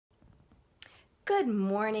Good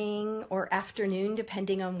morning or afternoon,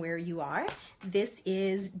 depending on where you are. This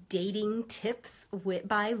is Dating Tips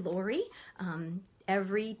by Lori,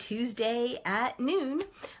 every Tuesday at noon.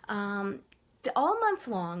 All month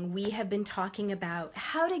long, we have been talking about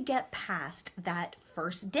how to get past that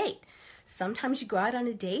first date. Sometimes you go out on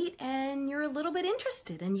a date and you're a little bit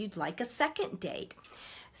interested and you'd like a second date.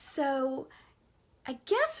 So I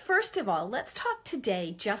guess first of all, let's talk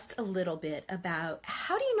today just a little bit about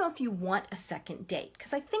how do you know if you want a second date?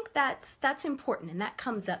 Because I think that's important and that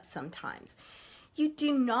comes up sometimes. You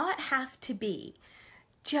do not have to be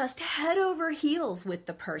just head over heels with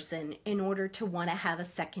the person in order to want to have a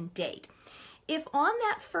second date. If on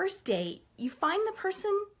that first date you find the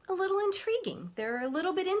person a little intriguing, they're a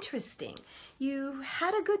little bit interesting, you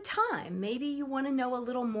had a good time, maybe you want to know a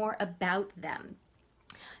little more about them,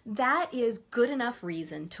 that is good enough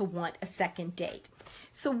reason to want a second date.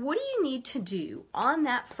 So what do you need to do on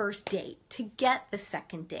that first date to get the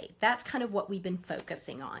second date? That's kind of what we've been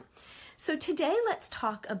focusing on. So today let's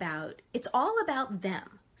talk about, it's all about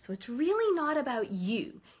them. So it's really not about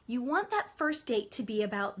you. You want that first date to be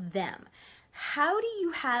about them. How do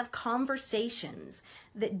you have conversations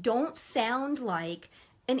that don't sound like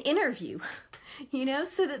an interview,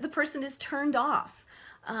 so that the person is turned off?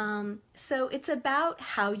 So it's about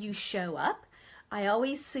how you show up. I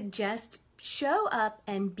always suggest show up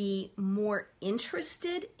and be more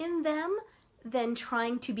interested in them than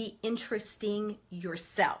trying to be interesting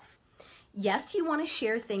yourself. Yes, you want to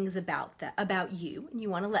share things about you, and you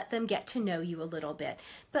want to let them get to know you a little bit,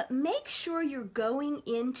 but make sure you're going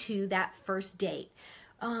into that first date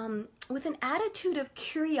with an attitude of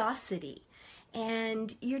curiosity.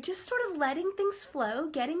 And you're just sort of letting things flow,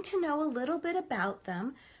 getting to know a little bit about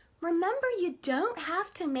them. Remember, you don't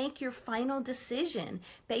have to make your final decision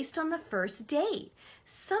based on the first date.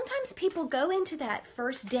 Sometimes people go into that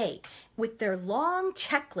first date with their long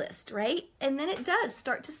checklist, right? And then it does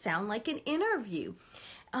start to sound like an interview.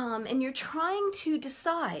 And you're trying to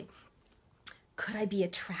decide, could I be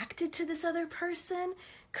attracted to this other person?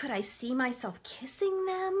 Could I see myself kissing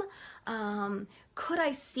them? Could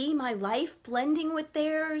I see my life blending with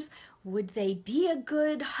theirs? Would they be a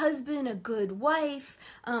good husband, a good wife?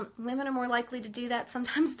 Women are more likely to do that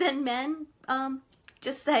sometimes than men,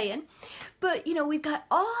 just saying. But, we've got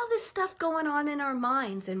all this stuff going on in our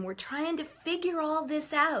minds and we're trying to figure all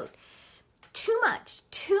this out. Too much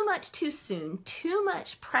too soon, too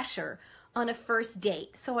much pressure on a first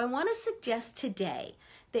date. So I want to suggest today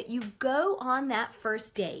that you go on that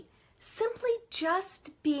first date simply just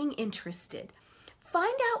being interested.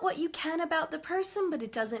 Find out what you can about the person, but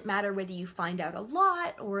it doesn't matter whether you find out a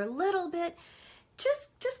lot or a little bit.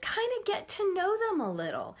 Just kind of get to know them a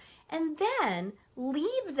little and then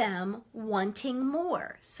leave them wanting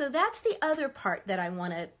more. So that's the other part that I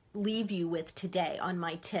want to leave you with today on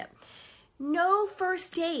my tip. No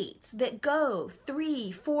first dates that go 3,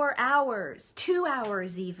 4 hours, 2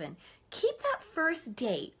 hours even. Keep that first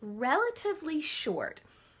date relatively short.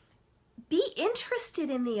 Be interested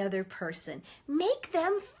in the other person. Make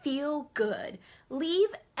them feel good. Leave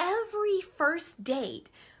every first date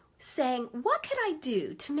saying, what could I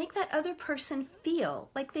do to make that other person feel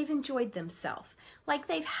like they've enjoyed themselves, like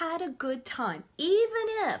they've had a good time, even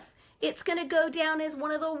if it's going to go down as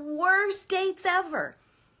one of the worst dates ever.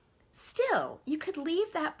 Still, you could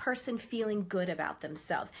leave that person feeling good about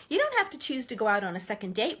themselves. You don't have to choose to go out on a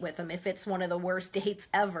second date with them if it's one of the worst dates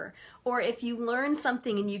ever. Or if you learn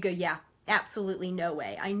something and you go, yeah, absolutely no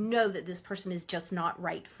way. I know that this person is just not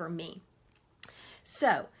right for me.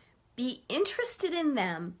 So, be interested in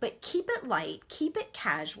them, but keep it light, keep it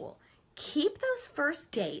casual. Keep those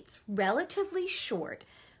first dates relatively short.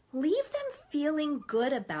 Leave them feeling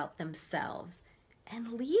good about themselves.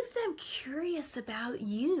 And leave them curious about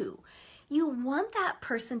you. You want that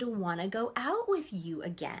person to want to go out with you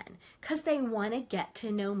again because they want to get to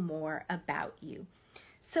know more about you.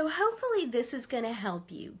 So hopefully this is going to help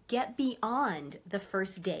you get beyond the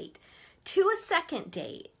first date to a second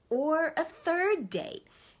date or a third date.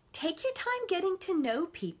 Take your time getting to know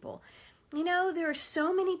people. There are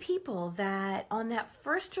so many people that on that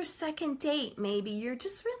first or second date, maybe you're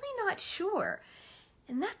just really not sure.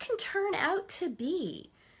 And that can turn out to be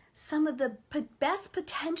some of the best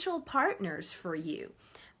potential partners for you.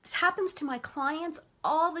 This happens to my clients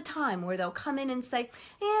all the time where they'll come in and say,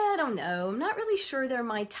 I don't know, I'm not really sure they're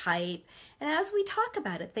my type. And as we talk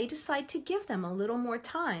about it, they decide to give them a little more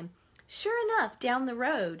time. Sure enough, down the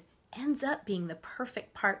road, ends up being the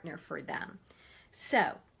perfect partner for them.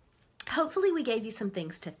 So, Hopefully we gave you some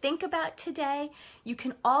things to think about today. You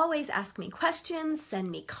can always ask me questions,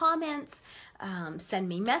 send me comments, send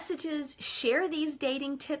me messages, share these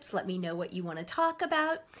dating tips, let me know what you want to talk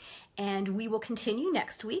about. And we will continue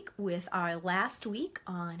next week with our last week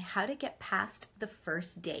on how to get past the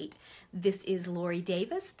first date. This is Lori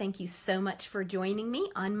Davis. Thank you so much for joining me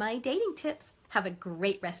on my dating tips. Have a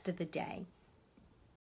great rest of the day.